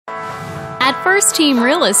First Team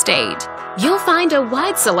Real Estate. You'll find a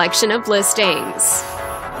wide selection of listings.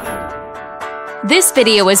 This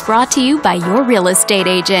video is brought to you by your real estate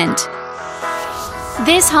agent.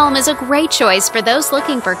 This home is a great choice for those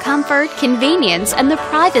looking for comfort, convenience, and the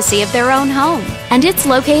privacy of their own home. And it's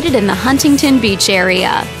located in the Huntington Beach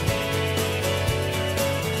area.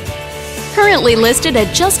 Currently listed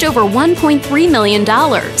at just over $1.3 million.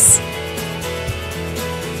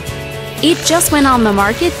 It just went on the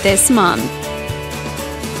market this month.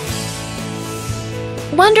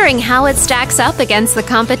 Wondering how it stacks up against the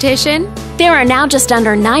competition? There are now just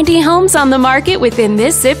under 90 homes on the market within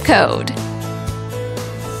this zip code.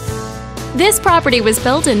 This property was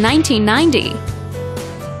built in 1990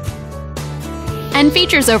 and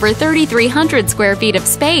features over 3,300 square feet of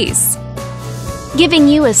space, giving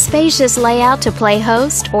you a spacious layout to play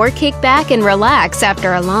host or kick back and relax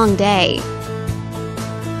after a long day.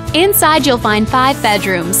 Inside you'll find 5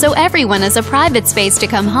 bedrooms, so everyone has a private space to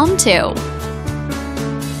come home to,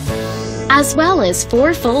 as well as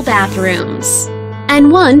 4 full bathrooms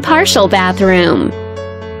and 1 partial bathroom.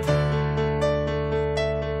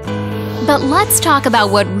 But let's talk about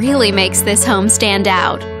what really makes this home stand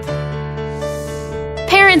out.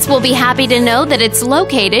 Parents will be happy to know that it's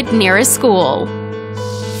located near a school.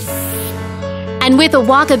 And with a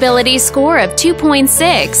walkability score of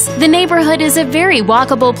 2.6, the neighborhood is a very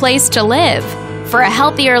walkable place to live. For a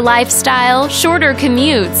healthier lifestyle, shorter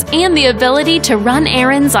commutes, and the ability to run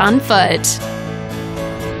errands on foot.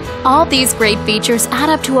 All these great features add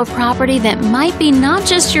up to a property that might be not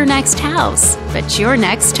just your next house, but your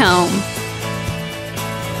next home.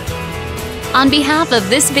 On behalf of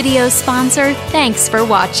this video's sponsor, thanks for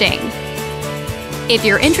watching. If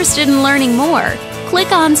you're interested in learning more,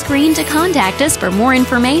 click on screen to contact us for more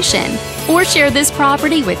information or share this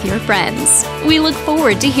property with your friends. We look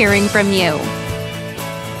forward to hearing from you.